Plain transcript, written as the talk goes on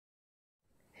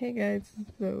Hey guys,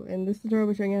 so in this tutorial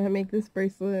we're showing you how to make this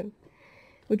bracelet,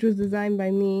 which was designed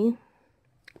by me.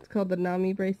 It's called the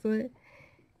Nami bracelet,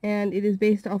 and it is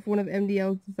based off one of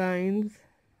MDL's designs,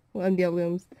 well,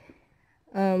 Rainbowloom's.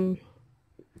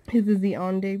 His is the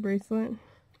On Day bracelet,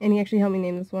 and he actually helped me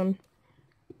name this one.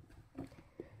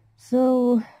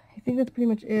 So, I think that's pretty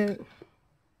much it.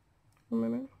 1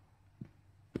 minute.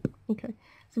 Okay,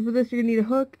 so for this you're going to need a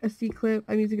hook, a C-clip.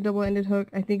 I'm using a double-ended hook.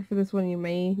 I think for this one you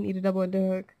may need a double-ended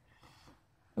hook.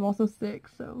 I'm also sick,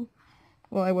 so...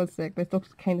 Well, I was sick, but I still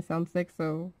kind of sound sick,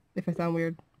 so if I sound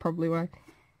weird, probably why.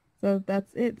 So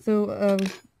that's it. So,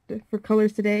 for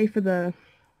colors today, for the...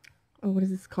 Oh, what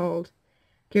is this called?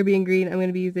 Caribbean green, I'm going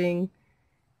to be using...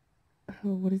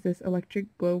 Oh, what is this?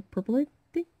 Electric Glow Purple, I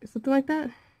think? Something like that?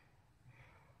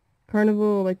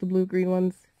 Carnival, like the blue-green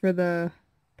ones, for the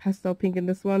pastel pink in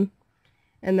this one.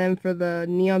 And then for the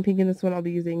neon pink in this one, I'll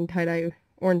be using tie-dye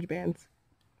orange bands.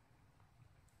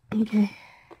 Okay.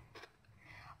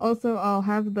 Also, I'll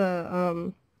have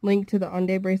the link to the On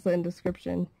Day bracelet in the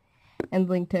description, and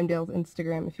link to MDL's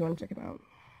Instagram if you want to check it out.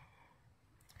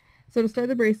 So to start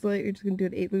the bracelet, you're just going to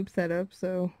do an 8-loop setup.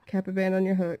 So cap a band on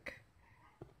your hook,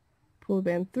 pull the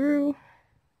band through,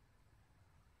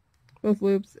 both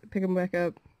loops, pick them back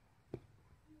up,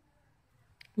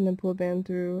 and then pull the band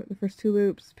through the first 2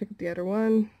 loops, pick up the other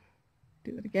one,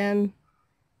 do that again.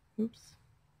 Oops,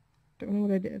 don't know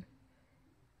what I did.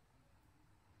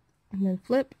 And then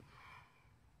flip.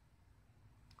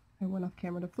 I went off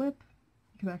camera to flip.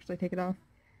 You can actually take it off.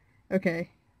 Okay.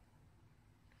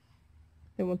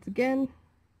 Then once again,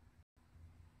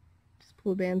 just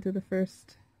pull the band through the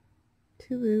first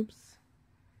 2 loops,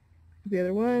 pick up the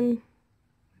other one,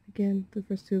 again, the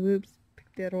first 2 loops, pick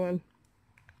up the other one.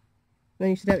 Then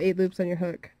you should have 8 loops on your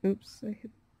hook. Oops, I hit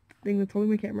the thing that's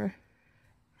holding my camera.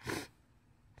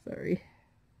 Sorry.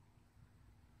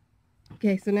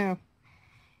 Okay, so now,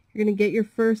 you're going to get your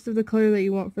first of the color that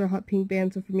you want for the hot pink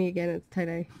band. So for me, again, it's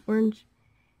tie-dye orange.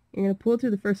 You're going to pull it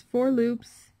through the first 4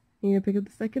 loops. You're going to pick up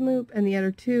the second loop and the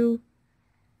other 2.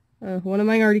 One of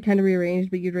mine already kind of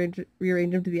rearranged, but you'd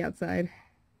rearrange them to the outside.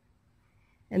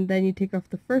 And then you take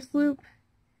off the first loop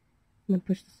and then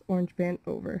push this orange band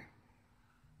over.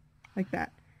 Like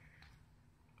that.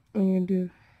 And you're going to do,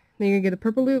 then you're going to get a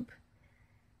purple loop,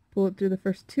 pull it through the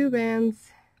first 2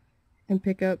 bands, and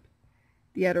pick up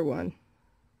the other one.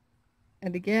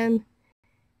 And again,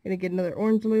 you're going to get another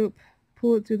orange loop,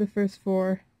 pull it through the first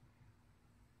 4,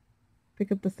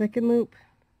 pick up the second loop,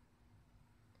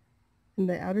 and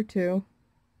the outer 2,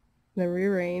 then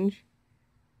rearrange,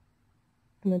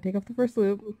 and then take off the first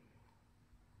loop,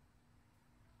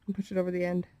 and push it over the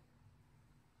end.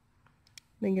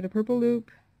 Then get a purple loop,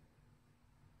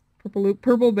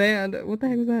 purple band, what the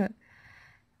heck was that?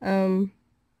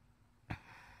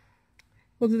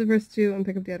 We'll do the first 2 and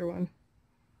pick up the other one.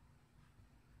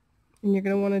 And you're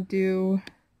going to want to do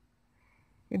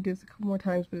this a couple more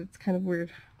times, but it's kind of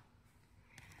weird.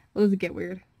 Well, does it get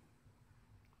weird?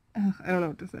 Ugh, I don't know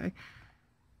what to say.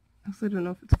 I also don't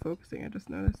know if it's focusing, I just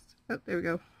noticed. Oh, there we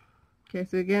go. Okay,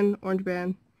 so again, orange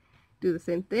band, do the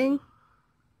same thing.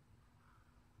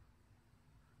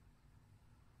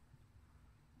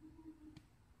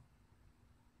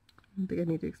 I don't think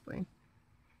I need to explain.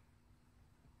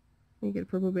 Then you get a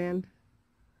purple band.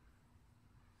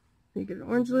 Then you get an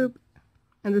orange loop.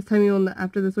 And this time you will not,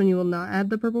 after this one you will not add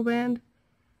the purple band.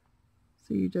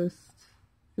 So you just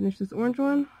finish this orange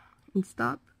one and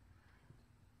stop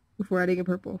before adding a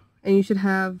purple. And you should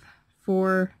have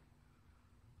 4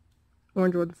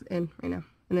 orange ones in right now.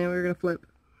 And then we're going to flip.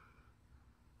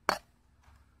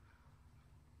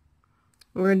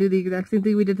 We're going to do the exact same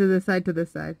thing we did to this side to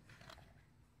this side.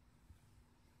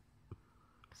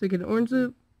 So you get an orange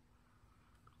loop,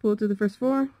 pull it through the first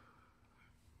 4,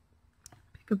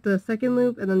 pick up the second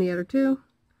loop and then the other 2,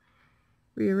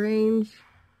 rearrange,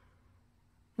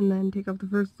 and then take off the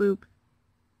first loop,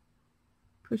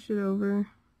 push it over,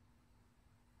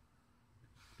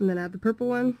 and then add the purple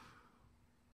one.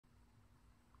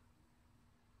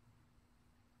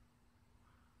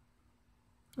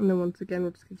 And then once again, we're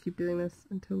just going to keep doing this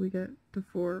until we get to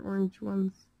 4 orange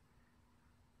ones.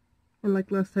 And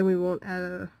like last time, we won't add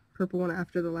a purple one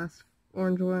after the last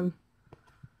orange one.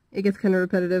 It gets kind of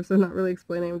repetitive, so I'm not really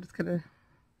explaining. I'm just kind of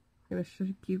going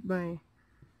to keep my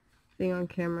thing on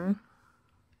camera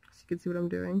so you can see what I'm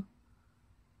doing.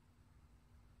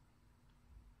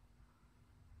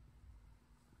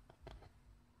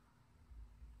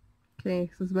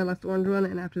 Okay, so this is my last orange one,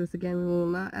 and after this again, we will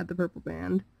not add the purple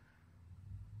band.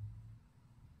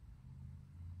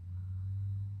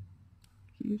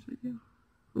 You usually do.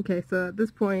 Okay, so at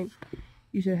this point,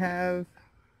 you should have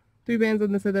 3 bands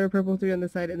on this side that are purple, 3 on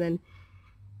this side, and then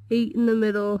 8 in the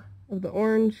middle of the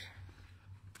orange.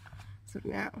 So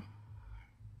now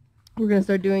we're going to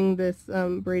start doing this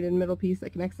braided middle piece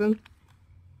that connects them.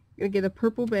 You're going to get a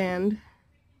purple band,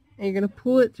 and you're going to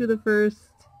pull it through the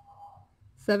first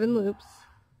 7 loops,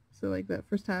 so like that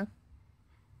first half,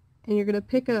 and you're going to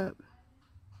pick up,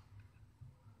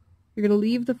 you're going to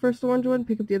leave the first orange one,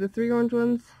 pick up the other 3 orange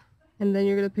ones, and then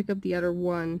you're going to pick up the outer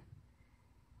one,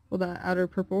 well, that outer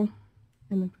purple,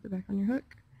 and then put it back on your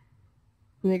hook.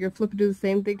 And then you're going to flip and do the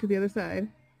same thing to the other side.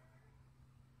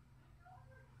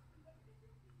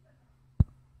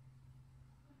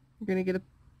 You're going to get a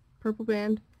purple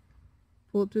band,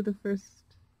 pull it through the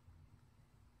first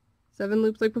 7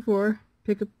 loops like before,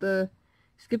 pick up the,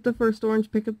 skip the first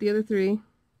orange, pick up the other 3,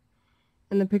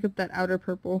 and then pick up that outer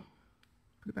purple,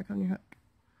 put it back on your hook.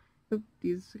 Oop,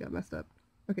 these got messed up.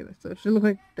 Okay, so it should look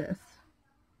like this.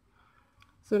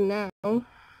 So now,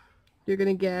 you're going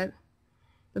to get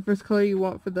the first color you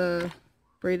want for the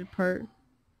braided part,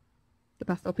 the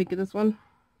pastel pink in this one,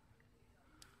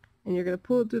 and you're going to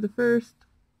pull it through the first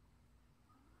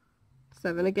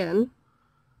 7 again,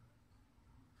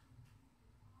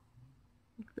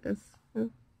 like this,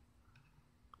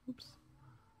 oops,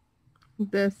 like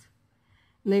this,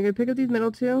 and then you're going to pick up these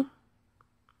middle 2,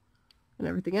 and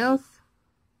everything else,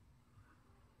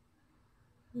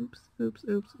 oops,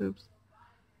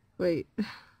 wait,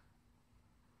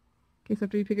 okay, so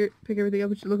after you pick everything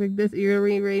up, it should look like this. You're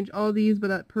going to rearrange all these but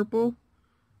that purple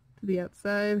to the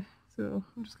outside, so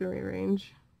I'm just going to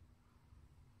rearrange.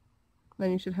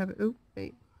 Then you should have it, oh,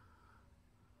 wait.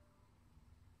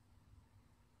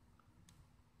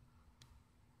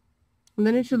 And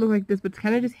then it should look like this, but it's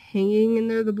kind of just hanging in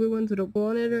there, the blue ones, so don't pull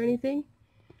on it or anything.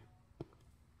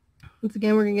 Once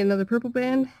again, we're going to get another purple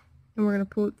band, and we're going to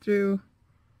pull it through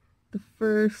the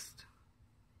first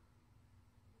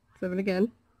 7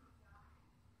 again.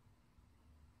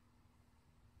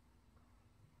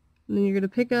 And then you're going to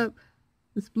pick up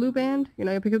this blue band, you're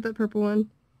not going to pick up that purple one,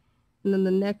 and then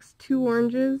the next 2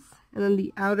 oranges, and then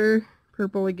the outer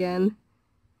purple again.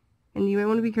 And you might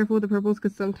want to be careful with the purples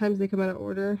because sometimes they come out of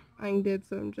order. Mine did,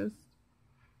 so I'm just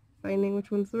finding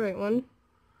which one's the right one.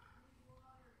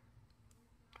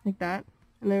 Like that.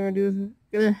 And then we're going to do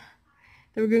this.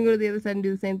 Then we're going to go to the other side and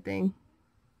do the same thing.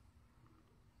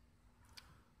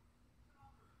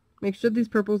 Make sure these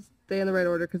purples stay in the right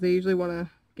order because they usually want to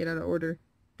get out of order.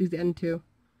 These end 2.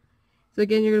 So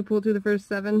again, you're going to pull through the first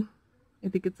 7. I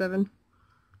think it's 7.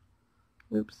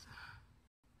 Oops.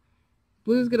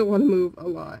 Blue's going to want to move a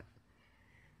lot.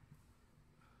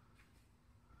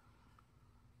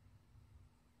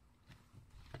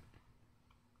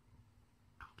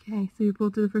 Okay, so you pull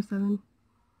through the first 7.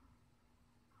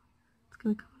 It's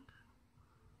going to come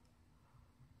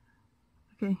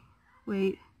undone. Okay,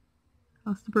 wait.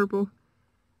 Lost the purple.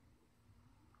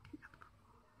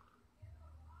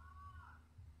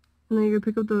 And then you're going to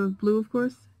pick up the blue, of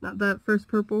course, not that first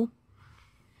purple.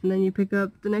 And then you pick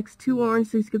up the next 2 orange,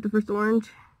 so you skip the first orange,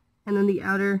 and then the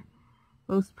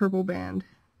outermost purple band.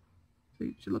 So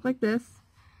it should look like this.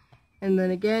 And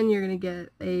then again, you're going to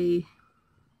get a,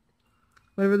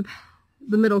 whatever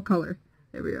the middle color.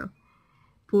 There we go.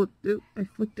 Pull it through, I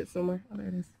flicked it somewhere. Oh, there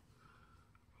it is.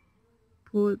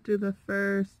 Pull it through the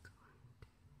first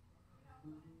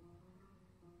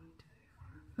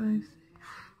 1, 2, 3, 4, 5, 6.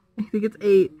 I think it's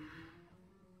 8.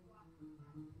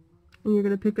 And you're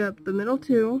going to pick up the middle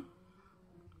 2,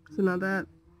 so not that,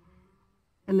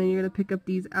 and then you're going to pick up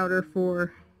these outer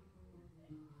 4,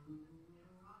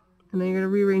 and then you're going to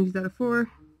rearrange these outer 4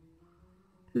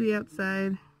 to the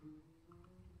outside.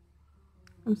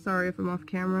 I'm sorry if I'm off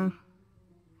camera.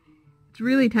 It's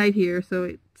really tight here, so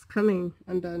it's coming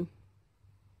undone.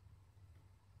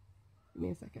 Give me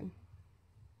a second.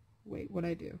 Wait, what'd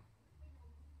I do?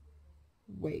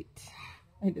 Wait.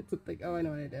 I did something. Oh, I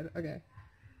know what I did. Okay.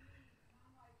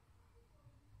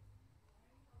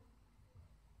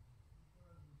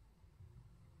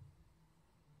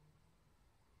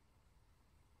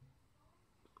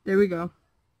 There we go.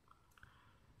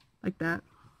 Like that.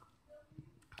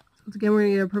 So once again, we're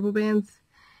going to get our purple bands.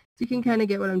 So you can kind of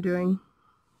get what I'm doing.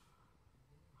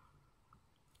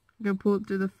 I'm going to pull it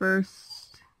through the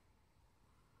first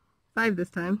 5 this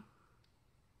time.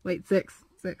 Wait, 6.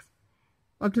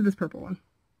 Up to this purple one.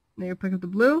 Now you're going to pick up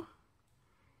the blue.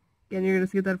 Again, you're going to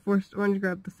skip that first orange,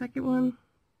 grab the second one.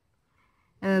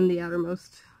 And the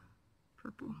outermost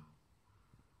purple.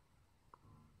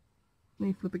 Then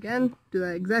you flip again, do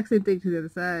that exact same thing to the other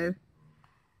side.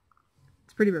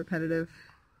 It's pretty repetitive,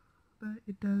 but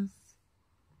it does.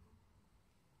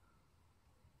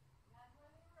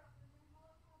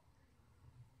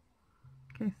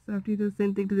 Okay, so after you do the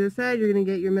same thing to the other side, you're going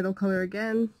to get your middle color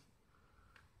again.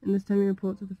 And this time you're going to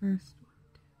pull it to the first.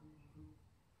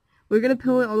 We're going to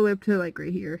pull it all the way up to like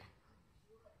right here.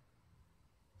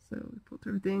 So we pull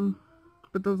through everything.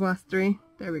 But those last three,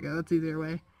 there we go, that's the easier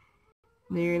way.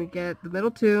 And then you're going to get the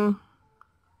middle two.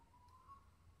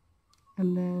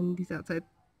 And then these outside,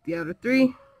 the outer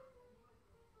three.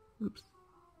 Oops.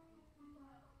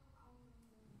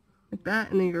 Like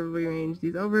that, and then you're going to rearrange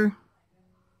these over.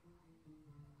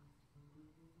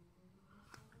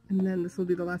 And then this will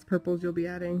be the last purples you'll be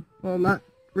adding. Well, not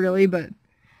really, but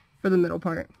for the middle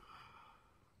part.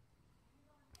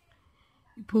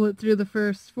 You pull it through the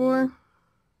first four. You're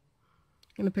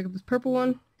going to pick up this purple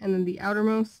one, and then the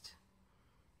outermost.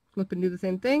 Flip and do the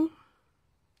same thing.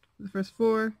 The first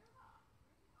four.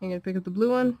 You're going to pick up the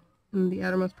blue one, and the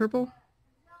outermost purple.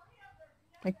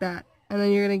 Like that. And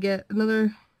then you're going to get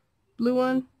another blue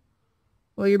one.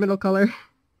 Well, your middle color.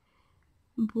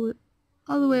 And pull it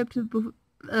all the way up to the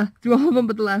through all of them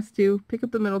but the last two. Pick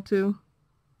up the middle two.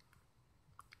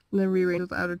 And then rearrange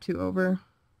those outer two over.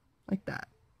 Like that.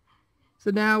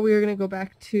 So now we are going to go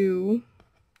back to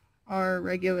our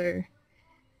regular,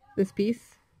 this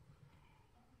piece.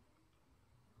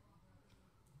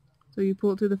 So you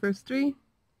pull it through the first three.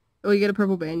 Oh, you get a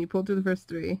purple band. You pull it through the first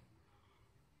three. And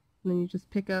then you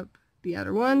just pick up the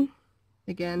outer one.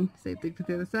 Again, same thing to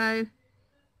the other side.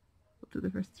 Pull through the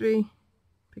first three.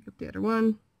 Pick up the outer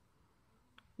one.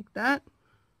 Like that.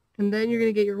 And then you're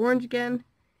going to get your orange again.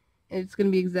 And it's going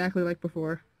to be exactly like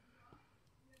before.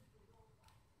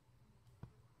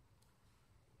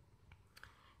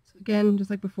 So again,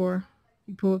 just like before,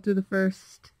 you pull it through the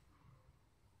first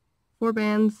four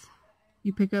bands.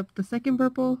 You pick up the second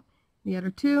purple, the outer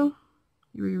two,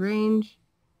 you rearrange,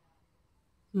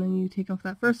 and then you take off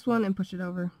that first one and push it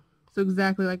over. So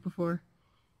exactly like before.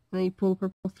 And then you pull the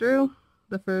purple through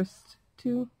the first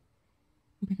two,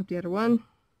 and pick up the outer one.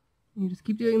 And you just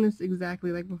keep doing this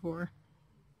exactly like before.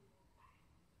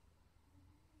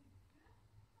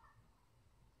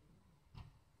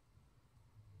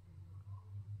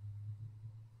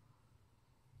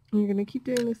 And you're going to keep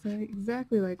doing this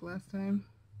exactly like last time.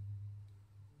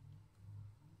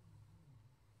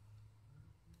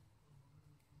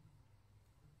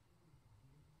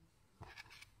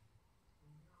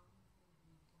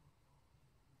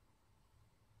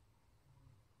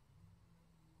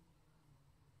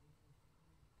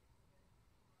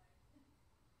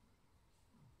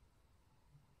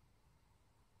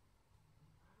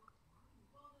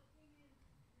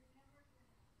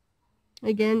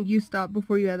 Again, you stop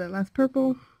before you add that last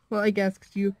purple. Well, I guess,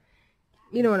 because you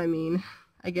know what I mean.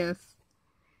 I guess.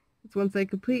 It's one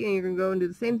side complete, and you're going to go and do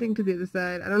the same thing to the other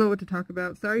side. I don't know what to talk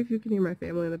about. Sorry if you can hear my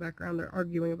family in the background. They're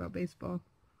arguing about baseball.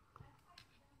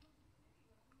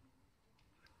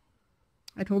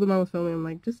 I told them I was filming. I'm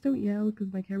like, just don't yell,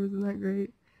 because my camera's not that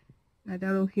great. I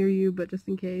doubt I'll hear you, but just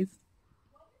in case.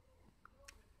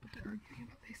 They're arguing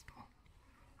about baseball.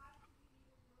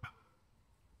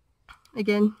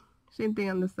 Again, same thing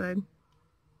on this side.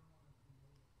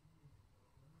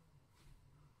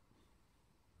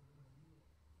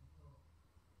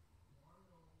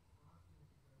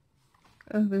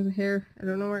 Oh, there's a hair. I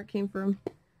don't know where it came from.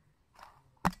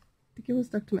 I think it was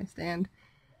stuck to my stand.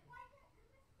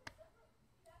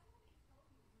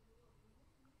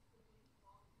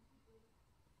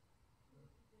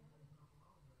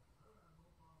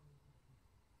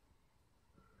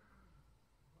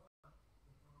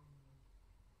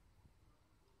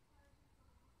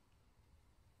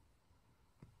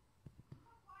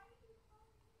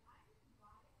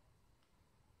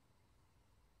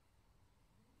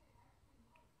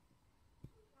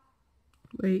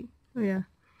 Wait, oh yeah,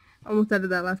 almost added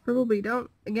that last purple, but you don't,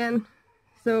 again.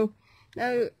 So,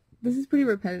 now, this is pretty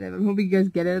repetitive. I'm hoping you guys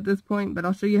get it at this point, but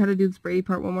I'll show you how to do the spray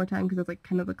part one more time, because that's like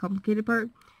kind of the complicated part.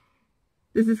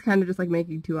 This is kind of just like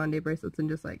making two on-day bracelets and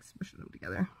just like smushing them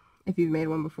together, if you've made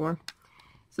one before.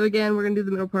 So again, we're going to do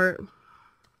the middle part.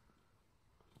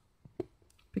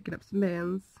 Picking up some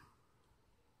bands.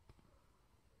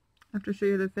 After I show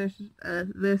you how to finish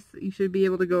this, you should be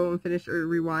able to go and finish or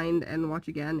rewind and watch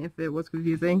again if it was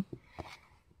confusing.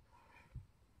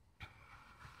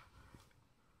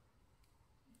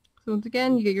 So once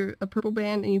again, you get a purple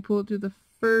band and you pull it through the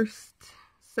first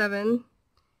 7.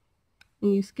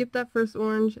 And you skip that first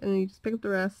orange and then you just pick up the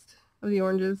rest of the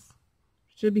oranges.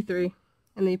 Should be 3.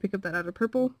 And then you pick up that outer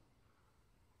purple.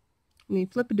 And then you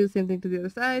flip and do the same thing to the other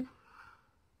side.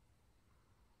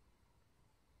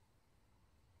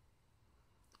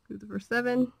 Do the first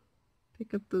 7,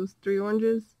 pick up those 3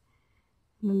 oranges,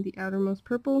 and then the outermost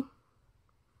purple.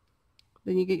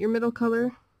 Then you get your middle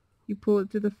color, you pull it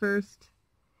through the first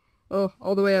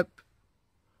all the way up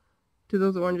to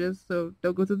those oranges, so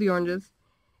don't go through the oranges.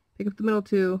 Pick up the middle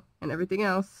two and everything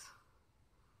else.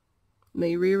 And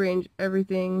then you rearrange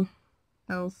everything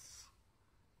else.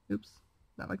 Oops,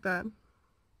 not like that.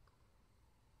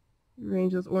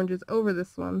 Arrange those oranges over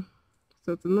this one,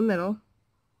 so it's in the middle.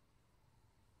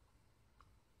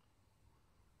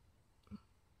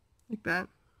 Like that.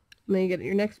 And then you get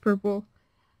your next purple,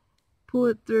 pull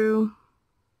it through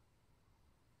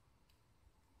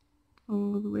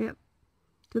all the way up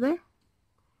to there.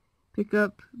 Pick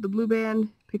up the blue band,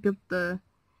 pick up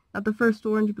not the first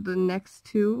orange, but the next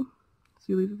two. So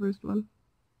you leave the first one.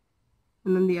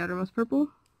 And then the outermost purple.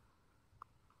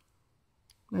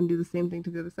 And do the same thing to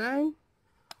the other side.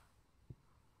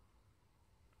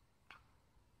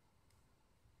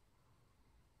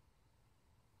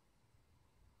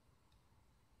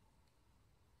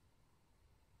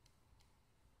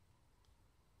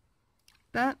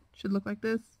 That should look like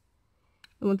this.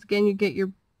 And once again, you get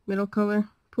your middle color,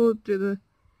 pull it through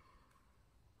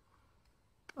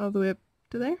all the way up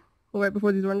to there. Well, right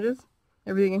before these oranges.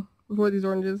 Everything before these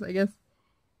oranges, I guess.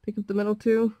 Pick up the middle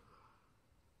two.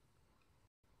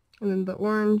 And then the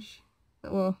orange,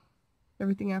 well,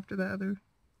 everything after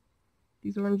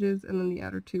these oranges, and then the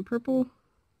outer two purple.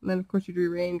 And then, of course, you'd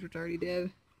rearrange, which I already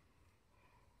did.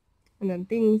 And then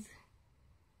did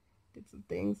some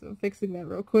things, so I'm fixing that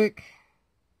real quick.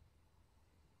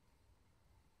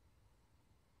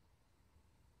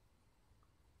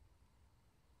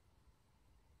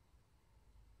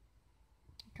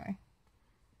 Okay.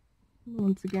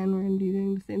 Once again, we're going to be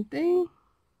doing the same thing.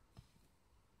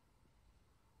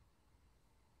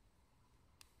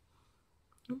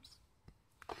 Oops.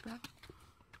 That.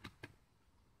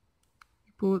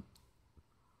 You pull it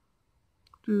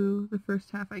through the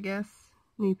first half, I guess.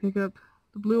 And you pick up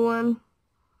the blue one,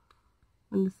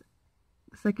 and the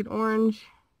second orange,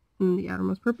 and the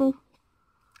outermost purple.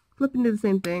 Flip and do the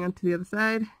same thing onto the other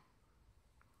side.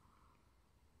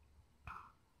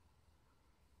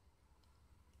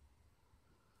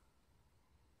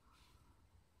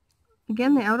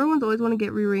 Again, the outer ones always want to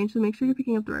get rearranged, so make sure you're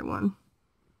picking up the right one.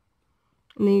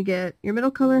 And then you get your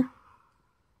middle color.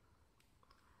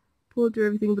 Pull it through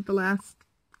everything but the last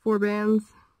 4 bands.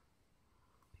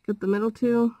 Pick up the middle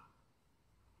two.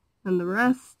 And the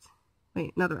rest.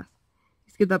 Wait, not the rest.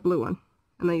 You skip that blue one.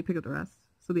 And then you pick up the rest.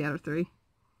 So the outer 3.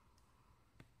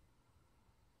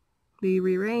 The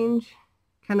rearrange.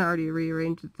 Kind of already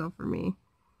rearranged itself for me.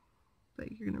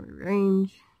 But you're going to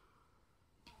rearrange.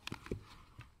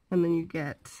 And then you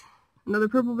get another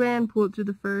purple band. Pull it through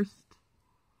the first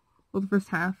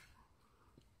half.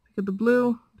 Pick up the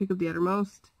blue. Pick up the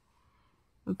outermost.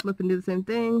 And flip and do the same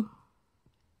thing.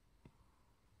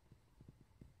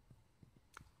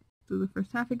 Do the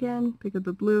first half again. Pick up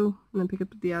the blue. And then pick up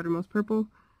the outermost purple.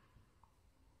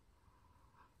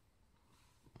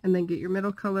 And then get your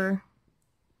middle color.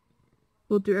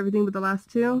 Pull through everything but the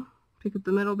last 2. Pick up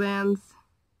the middle bands.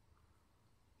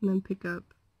 And then pick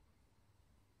up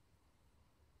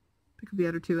the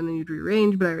outer 2, and then you'd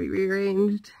rearrange, but I already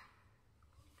rearranged.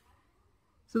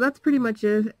 So that's pretty much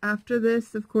it. After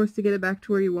this, of course, to get it back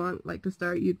to where you want, like to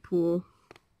start, you'd pull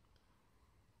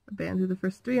a band through the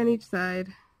first 3 on each side.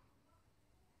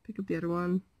 Pick up the other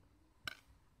one.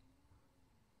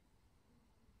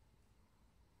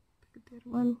 Pick up the other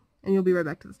one. And you'll be right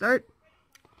back to the start.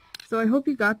 So I hope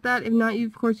you got that. If not,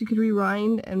 of course, you could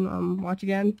rewind and watch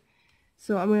again.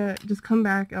 So I'm going to just come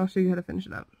back and I'll show you how to finish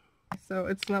it up. So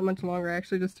it's not much longer. I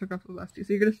actually just took off the last 2.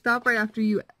 So you're going to stop right after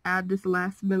you add this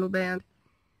last middle band.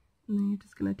 And then you're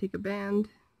just going to take a band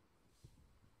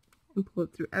and pull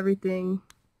it through everything.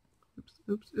 Oops,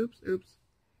 oops, oops, oops,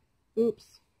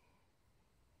 oops.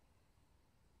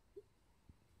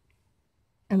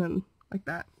 And then like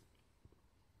that.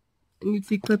 And you'd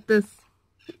see clip this.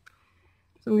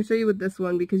 So I'm going to show you with this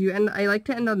one because I like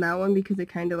to end on that one because it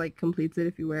kind of like completes it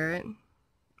if you wear it.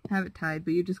 Have it tied,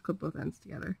 but you just clip both ends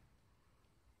together.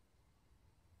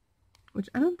 Which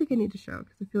I don't think I need to show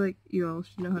because I feel like you all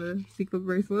should know how to sequin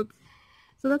bracelets.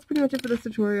 So that's pretty much it for this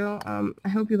tutorial. I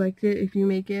hope you liked it. If you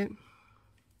make it,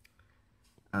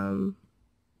 well,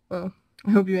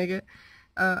 I hope you make it.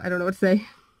 I don't know what to say.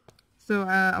 So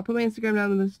I'll put my Instagram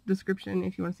down in the description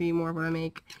if you want to see more of what I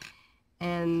make.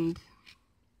 And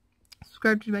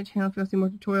subscribe to my channel if you want to see more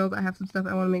tutorials. I have some stuff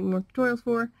I want to make more tutorials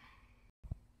for.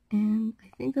 And I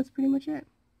think that's pretty much it.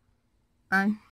 Bye.